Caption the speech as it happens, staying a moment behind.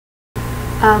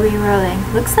Are we rolling?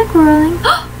 Looks like we're rolling.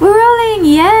 We're rolling!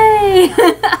 Yay!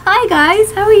 Hi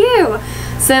guys, how are you?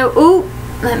 So,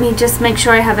 let me just make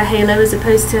sure I have a halo as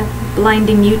opposed to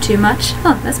blinding you too much.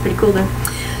 Oh, that's pretty cool though.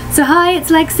 So hi, it's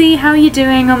Lexi. How are you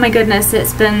doing? Oh my goodness,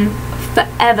 it's been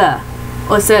forever.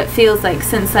 Or so it feels like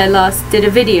since I last did a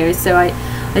video, so I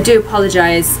do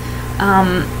apologize.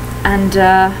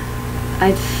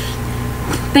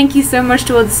 Thank you so much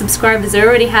to all the subscribers I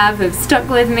already have stuck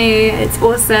with me. It's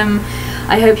awesome.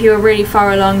 I hope you're really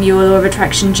far along your law of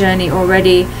attraction journey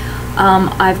already.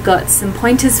 I've got some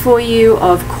pointers for you,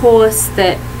 of course,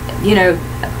 that, you know,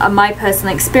 are my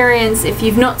personal experience. If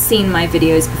you've not seen my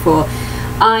videos before,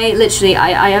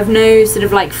 I have no sort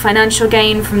of like financial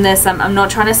gain from this. I'm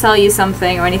not trying to sell you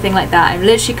something or anything like that. I'm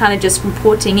literally kind of just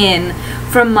reporting in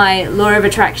from my law of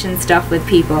attraction stuff with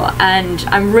people, and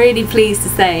I'm really pleased to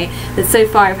say that so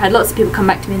far I've had lots of people come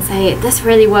back to me and say this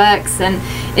really works and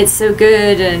it's so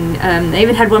good, and I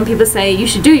even had one people say you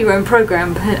should do your own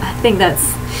program, but I think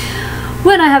that's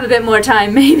when I have a bit more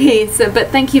time maybe. So, but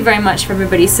thank you very much for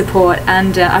everybody's support,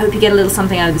 and I hope you get a little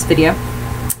something out of this video.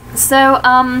 So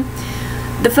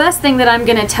the first thing that I'm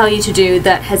going to tell you to do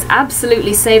that has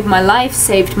absolutely saved my life,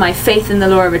 saved my faith in the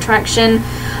law of attraction,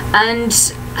 and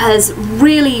has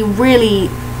really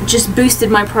just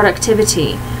boosted my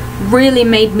productivity, really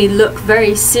made me look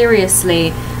very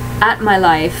seriously at my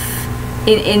life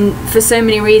for so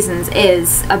many reasons,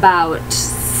 is about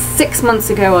 6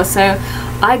 months ago or so,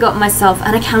 I got myself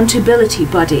an accountability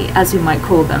buddy, as we might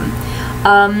call them.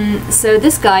 So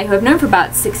this guy, who I've known for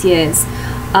about 6 years,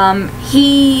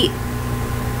 he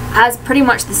has pretty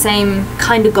much the same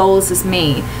kind of goals as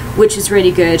me, which is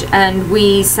really good, and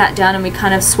we sat down and we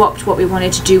kind of swapped what we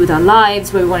wanted to do with our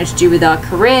lives, what we wanted to do with our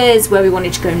careers, where we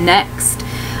wanted to go next,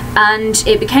 and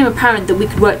it became apparent that we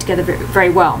could work together very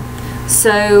well.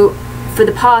 So for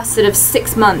the past sort of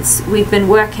 6 months we've been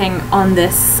working on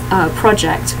this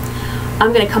project.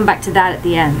 I'm going to come back to that at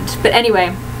the end, but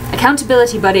anyway,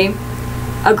 accountability buddy,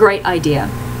 a great idea.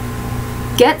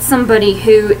 Get somebody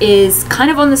who is kind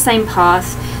of on the same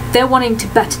path. They're wanting to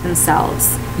better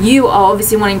themselves. You are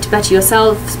obviously wanting to better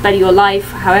yourself, better your life,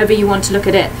 however you want to look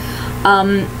at it.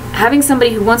 Having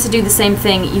somebody who wants to do the same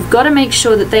thing, you've got to make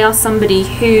sure that they are somebody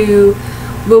who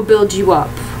will build you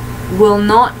up, will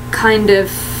not kind of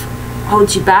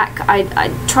hold you back. I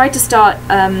tried to start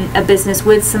a business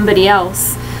with somebody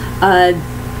else,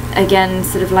 again,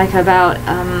 sort of like about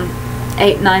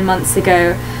 8-9 months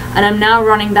ago, and I'm now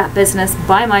running that business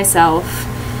by myself,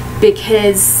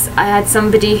 because I had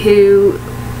somebody who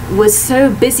was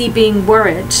so busy being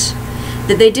worried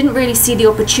that they didn't really see the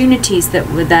opportunities that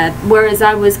were there, whereas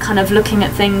I was kind of looking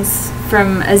at things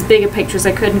from as big a picture as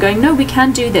I could and going, no, we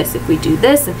can do this if we do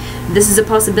this, and this is a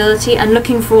possibility, and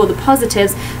looking for all the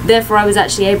positives. Therefore I was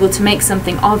actually able to make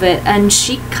something of it, and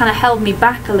she kind of held me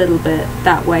back a little bit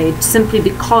that way, simply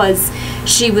because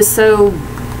she was so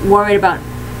worried about,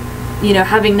 you know,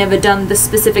 having never done the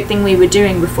specific thing we were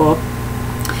doing before.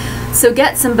 So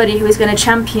get somebody who is going to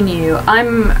champion you.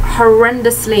 I'm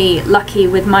horrendously lucky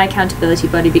with my accountability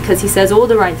buddy because he says all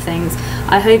the right things.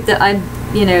 I hope that I,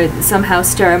 you know, somehow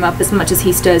stir him up as much as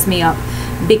he stirs me up,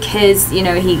 because, you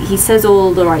know, he says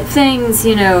all the right things.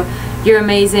 You know, you're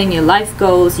amazing, your life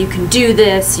goals, you can do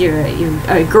this, you're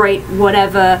a great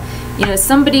whatever. You know,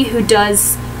 somebody who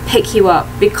does pick you up,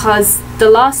 because the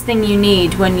last thing you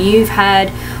need when you've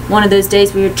had one of those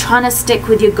days where you're trying to stick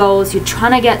with your goals, you're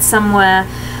trying to get somewhere,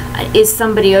 is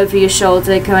somebody over your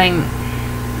shoulder going,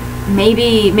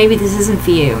 maybe this isn't for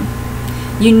you.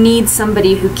 You need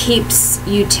somebody who keeps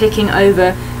you ticking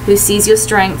over, who sees your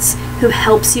strengths, who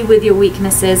helps you with your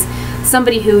weaknesses,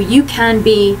 somebody who you can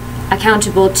be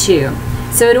accountable to.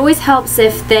 So it always helps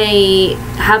if they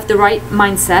have the right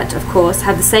mindset, of course,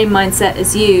 have the same mindset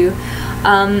as you.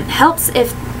 Helps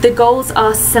if the goals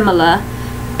are similar.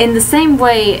 In the same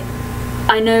way,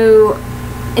 I know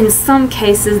in some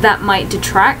cases that might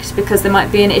detract, because there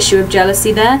might be an issue of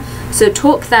jealousy there. So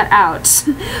talk that out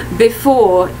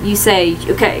before you say,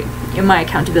 okay, you're my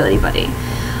accountability buddy.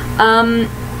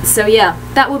 So yeah,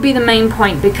 that would be the main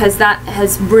point, because that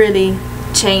has really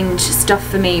changed stuff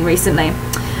for me recently.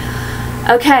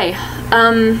 Okay,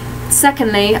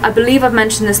 secondly, I believe I've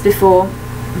mentioned this before,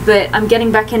 but I'm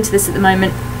getting back into this at the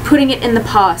moment, putting it in the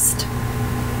past.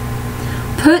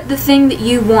 Put the thing that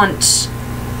you want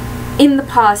in the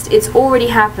past. It's already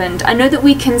happened. I know that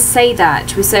we can say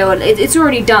that. We say, well, it's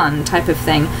already done type of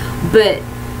thing, but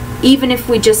even if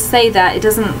we just say that, it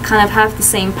doesn't kind of have the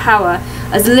same power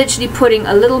as literally putting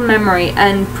a little memory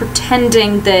and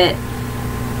pretending that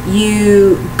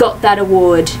you got that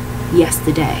award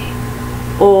yesterday,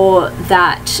 or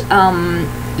that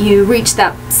you reached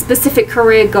that specific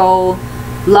career goal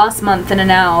last month and are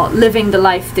now living the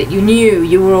life that you knew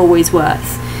you were always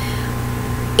worth.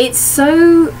 It's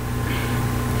so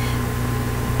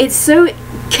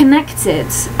connected,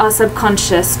 our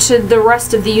subconscious, to the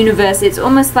rest of the universe. It's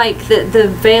almost like the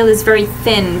veil is very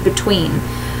thin between,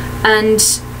 and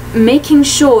making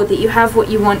sure that you have what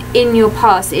you want in your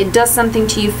past, it does something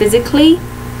to you physically.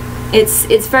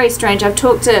 It's very strange. I've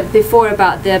talked before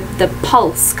about the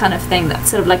pulse kind of thing, that's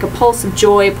sort of like a pulse of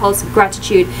joy, a pulse of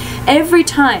gratitude. Every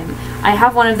time I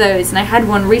have one of those, and I had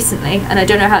one recently, and I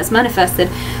don't know how it's manifested,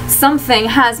 something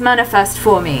has manifest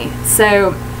for me.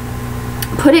 So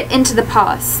put it into the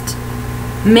past,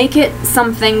 make it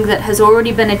something that has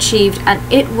already been achieved, and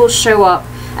it will show up,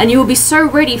 and you will be so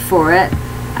ready for it.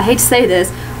 I hate to say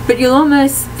this, but you'll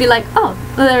almost be like, oh,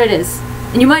 well, there it is.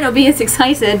 And you might not be as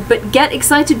excited, but get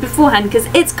excited beforehand, because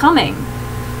it's coming.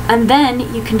 And then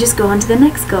you can just go on to the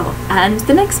next goal, and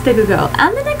the next bigger goal,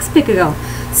 and the next bigger goal.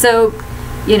 So,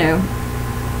 you know,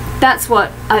 that's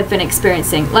what I've been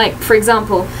experiencing. Like, for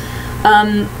example,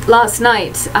 last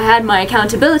night I had my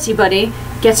accountability buddy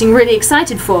getting really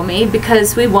excited for me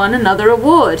because we won another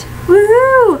award.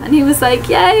 Woohoo! And he was like,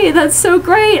 yay, that's so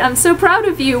great, I'm so proud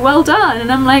of you, well done.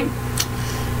 And I'm like,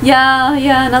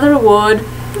 yeah, another award.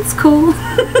 It's cool.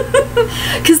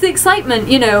 Because the excitement,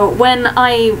 you know, when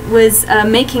I was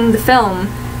making the film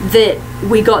that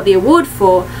we got the award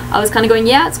for, I was kind of going,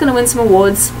 yeah, it's going to win some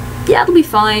awards, yeah, it'll be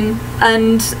fine.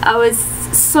 And I was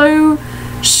so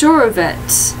sure of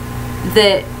it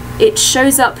that it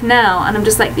shows up now, and I'm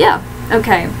just like, yeah,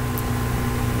 okay.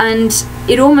 And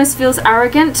it almost feels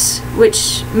arrogant,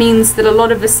 which means that a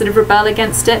lot of us sort of rebel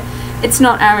against it. It's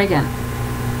not arrogant.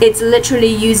 It's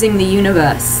literally using the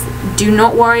universe. Do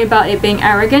not worry about it being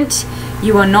arrogant.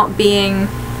 You are not being...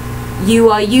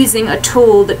 You are using a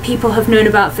tool that people have known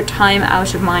about for time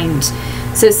out of mind.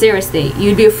 So seriously,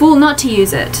 you'd be a fool not to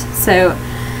use it. So,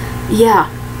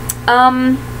 yeah.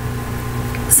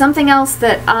 Something else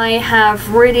that I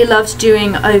have really loved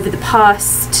doing over the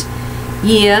past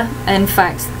year, in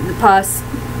fact, the past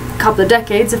couple of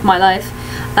decades of my life,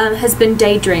 has been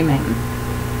daydreaming.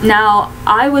 Now,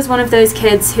 I was one of those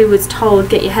kids who was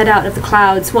told, get your head out of the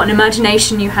clouds, what an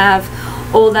imagination you have,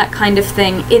 all that kind of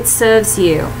thing. It serves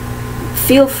you.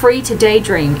 Feel free to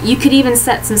daydream. You could even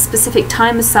set some specific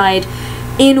time aside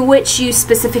in which you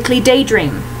specifically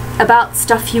daydream about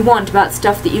stuff you want, about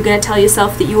stuff that you're going to tell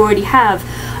yourself that you already have,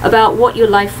 about what your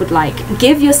life would like.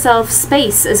 Give yourself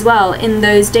space as well in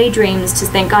those daydreams to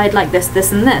think, I'd like this,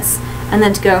 this, and this. And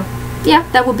then to go, yeah,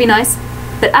 that would be nice.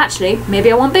 But actually,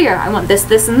 maybe I want bigger. I want this,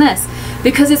 this, and this.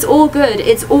 Because it's all good.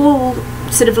 It's all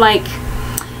sort of like...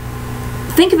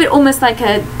 Think of it almost like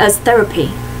as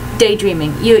therapy,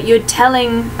 daydreaming. You're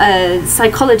telling a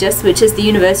psychologist, which is the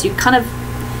universe, you're kind of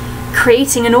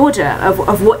creating an order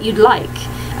of what you'd like.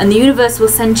 And the universe will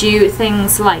send you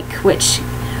things like, which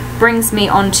brings me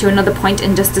on to another point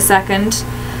in just a second.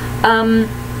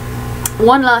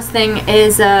 One last thing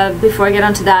is, before I get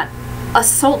onto that,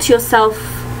 assault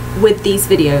yourself with these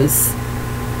videos.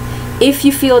 If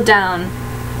you feel down,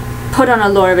 put on a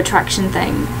law of attraction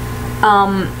thing.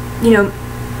 You know,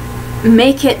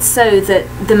 make it so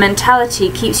that the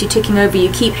mentality keeps you ticking over.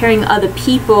 You keep hearing other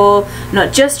people,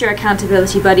 not just your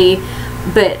accountability buddy,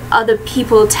 but other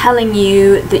people telling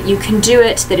you that you can do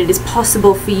it, that it is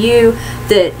possible for you,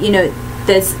 that, you know,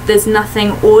 there's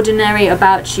nothing ordinary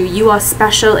about you. You are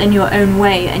special in your own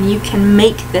way, and you can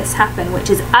make this happen, which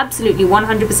is absolutely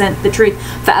 100% the truth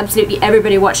for absolutely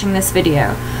everybody watching this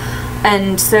video.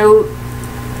 And so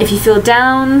if you feel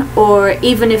down, or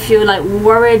even if you're like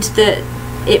worried that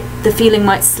the feeling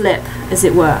might slip, as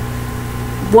it were,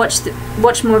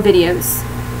 watch more videos.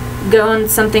 Go on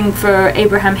something for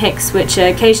Abraham Hicks, which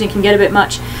occasionally can get a bit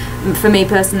much for me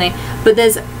personally, but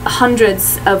there's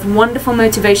hundreds of wonderful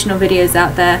motivational videos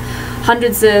out there,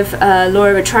 hundreds of law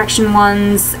of attraction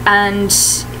ones, and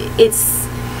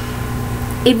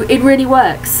it really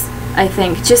works. I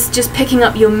think just picking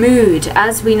up your mood.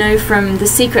 As we know from The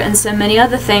Secret and so many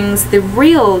other things, the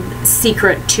real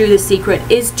secret to the secret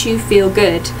is to feel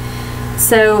good.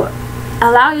 So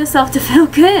allow yourself to feel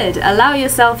good. Allow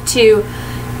yourself to,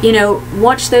 you know,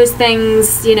 watch those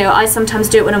things. You know, I sometimes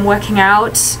do it when I'm working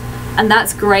out, and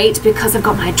that's great because I've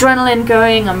got my adrenaline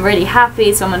going, I'm really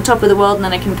happy, so I'm on top of the world, and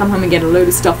then I can come home and get a load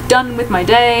of stuff done with my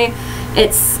day.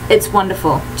 It's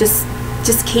wonderful. Just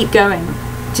keep going.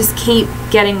 Just keep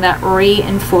getting that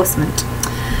reinforcement.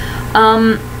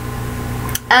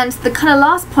 And the kind of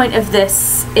last point of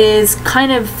this is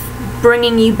kind of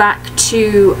bringing you back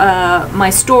to my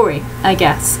story, I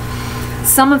guess.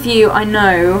 Some of you I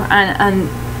know, and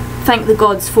thank the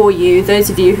gods for you, those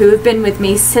of you who have been with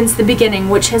me since the beginning,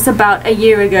 which is about a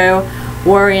year ago,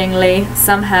 worryingly,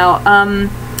 somehow.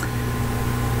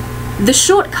 The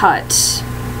shortcut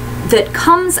that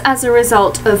comes as a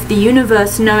result of the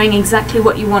universe knowing exactly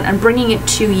what you want and bringing it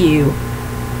to you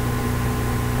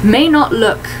may not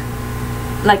look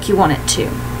like you want it to.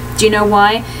 Do you know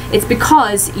why? It's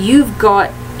because you've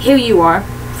got, here you are,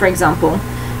 for example,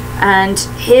 and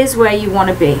here's where you want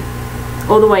to be,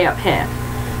 all the way up here.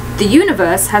 The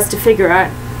universe has to figure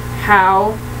out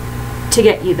how to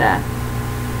get you there.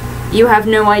 You have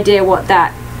no idea what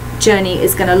that journey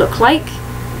is going to look like,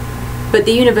 but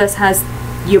the universe has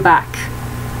your back.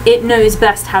 It knows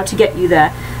best how to get you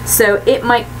there. So it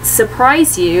might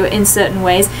surprise you in certain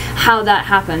ways how that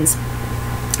happens.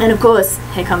 And of course,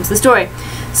 here comes the story.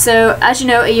 So as you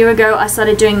know, a year ago I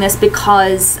started doing this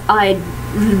because I'd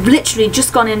literally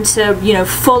just gone into, you know,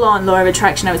 full-on law of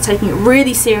attraction. I was taking it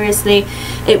really seriously.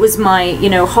 It was my, you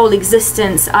know, whole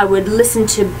existence. I would listen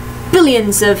to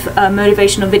billions of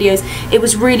motivational videos. It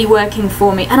was really working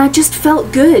for me, and I just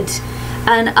felt good.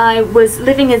 And I was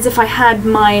living as if I had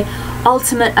my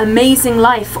ultimate amazing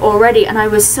life already, and I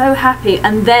was so happy.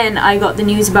 And then I got the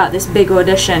news about this big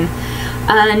audition,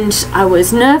 and I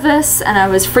was nervous and I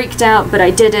was freaked out, but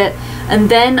I did it. And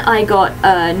then I got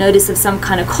a notice of some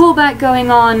kind of callback going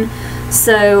on,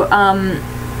 so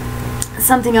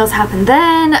something else happened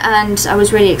then, and I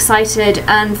was really excited.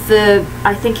 And for,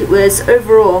 I think it was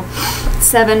overall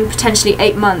 7, potentially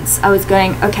 8 months, I was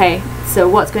going, okay, so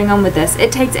what's going on with this?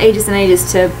 It takes ages and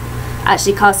ages to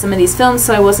actually cast some of these films,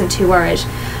 so I wasn't too worried.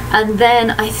 And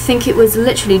then I think it was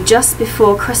literally just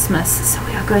before Christmas, so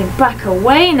we are going back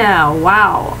away now.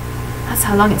 Wow, that's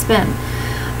how long it's been.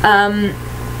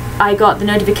 I got the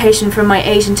notification from my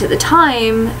agent at the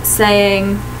time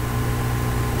saying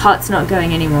part's not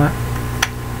going anymore.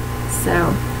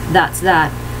 So that's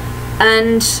that.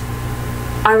 And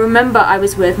I remember I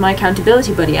was with my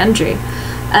accountability buddy Andrew,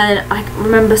 and I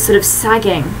remember sort of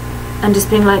sagging and just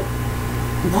being like,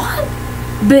 what?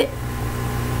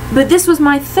 But this was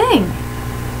my thing.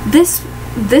 This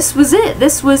was it.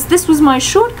 This was my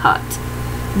shortcut.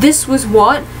 This was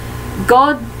what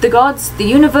God, the gods, the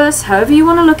universe, however you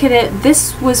want to look at it,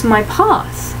 this was my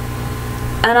path.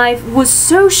 And I was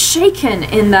so shaken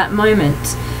in that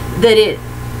moment that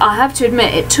I have to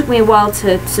admit, it took me a while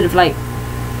to sort of like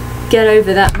get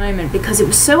over that moment, because it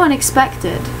was so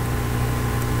unexpected.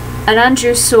 And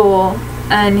Andrew saw,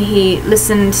 and he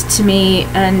listened to me,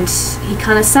 and he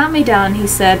kind of sat me down. He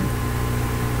said,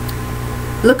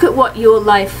 look at what your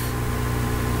life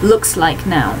looks like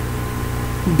now,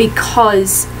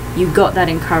 because you got that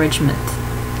encouragement,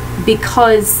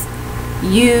 because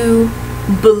you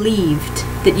believed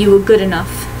that you were good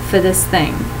enough for this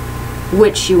thing,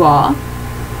 which you are,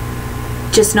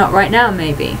 just not right now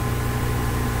maybe.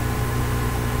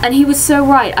 And he was so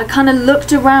right. I kind of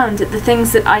looked around at the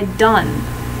things that I'd done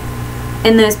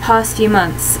in those past few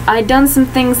months. I'd done some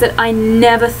things that I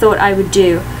never thought I would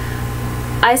do.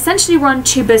 I essentially run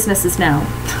 2 businesses now.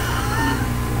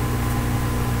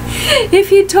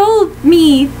 If you told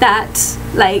me that,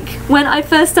 like, when I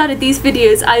first started these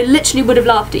videos, I literally would have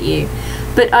laughed at you.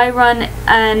 But I run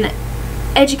an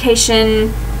education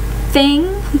thing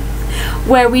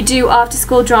where we do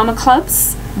after-school drama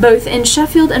clubs, both in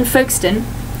Sheffield and Folkestone.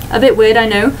 A bit weird, I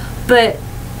know, but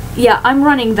yeah, I'm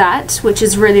running that, which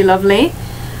is really lovely.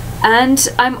 And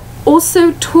I'm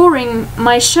also touring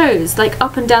my shows, like,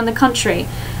 up and down the country.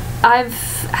 I've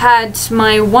had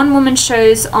my one-woman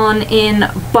shows on in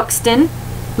Buxton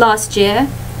last year,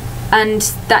 and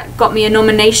that got me a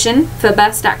nomination for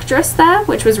Best Actress there,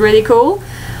 which was really cool.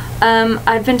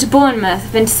 I've been to Bournemouth,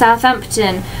 I've been to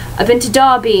Southampton, I've been to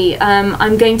Derby,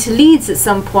 I'm going to Leeds at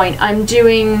some point.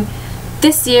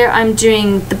 This year I'm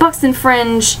doing the Buxton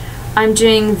Fringe, I'm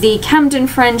doing the Camden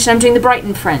Fringe, I'm doing the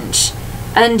Brighton Fringe.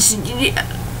 And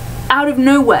out of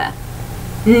nowhere,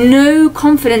 no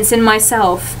confidence in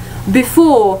myself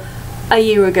before a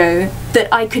year ago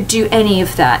that I could do any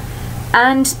of that.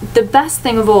 And the best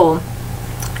thing of all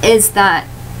is that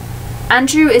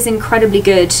Andrew is incredibly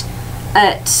good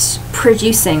at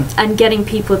producing and getting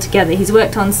people together. He's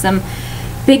worked on some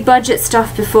big budget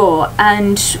stuff before,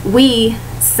 and we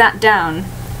sat down.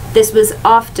 This was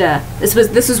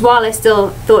while I still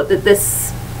thought that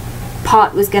this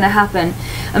part was going to happen,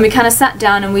 and we kind of sat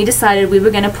down and we decided we were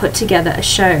going to put together a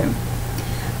show.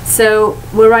 So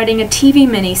we're writing a TV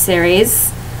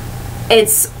mini-series.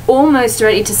 It's almost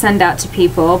ready to send out to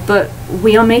people, but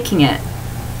we are making it.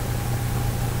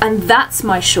 And that's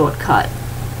my shortcut.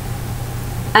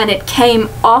 And it came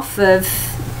off of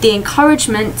the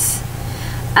encouragement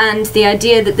and the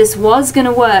idea that this was going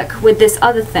to work with this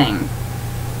other thing.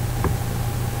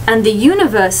 And the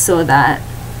universe saw that,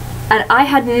 and I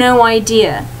had no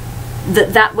idea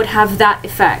that that would have that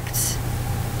effect.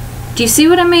 Do you see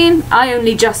what I mean? I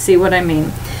only just see what I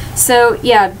mean. So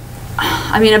yeah,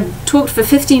 I mean, I've talked for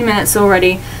 15 minutes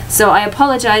already, so I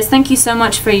apologize. Thank you so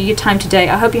much for your time today.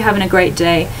 I hope you're having a great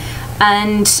day.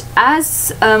 And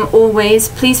as always,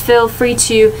 please feel free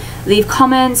to leave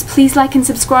comments. Please like and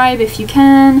subscribe if you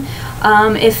can.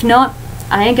 If not,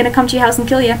 I ain't gonna come to your house and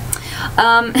kill you.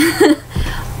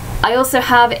 I also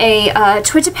have a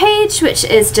Twitter page, which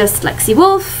is just Lexi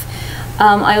Wolfe.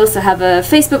 I also have a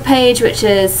Facebook page, which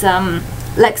is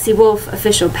Lexi Wolfe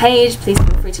official page. Please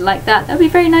feel free to like that. That would be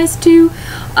very nice too.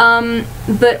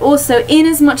 But also, in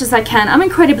as much as I can, I'm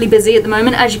incredibly busy at the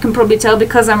moment, as you can probably tell,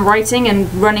 because I'm writing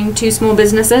and running 2 small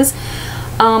businesses.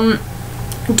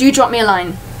 Do drop me a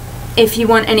line if you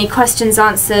want any questions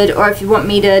answered, or if you want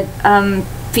me to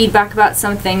feedback about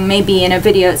something, maybe in a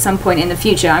video at some point in the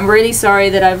future. I'm really sorry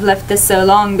that I've left this so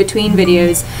long between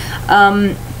videos,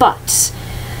 but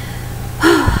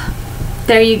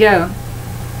there you go.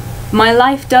 My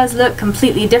life does look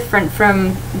completely different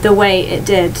from the way it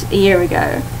did a year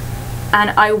ago,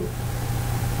 and I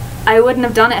wouldn't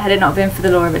have done it had it not been for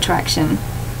the law of attraction.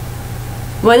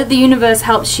 Whether the universe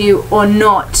helps you or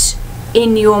not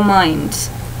in your mind,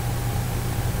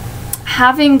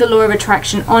 having the law of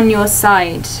attraction on your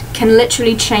side can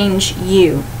literally change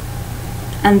you,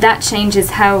 and that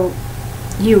changes how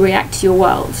you react to your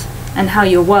world and how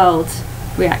your world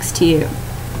reacts to you.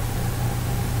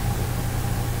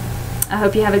 I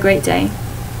hope you have a great day.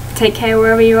 Take care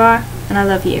wherever you are, and I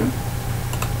love you.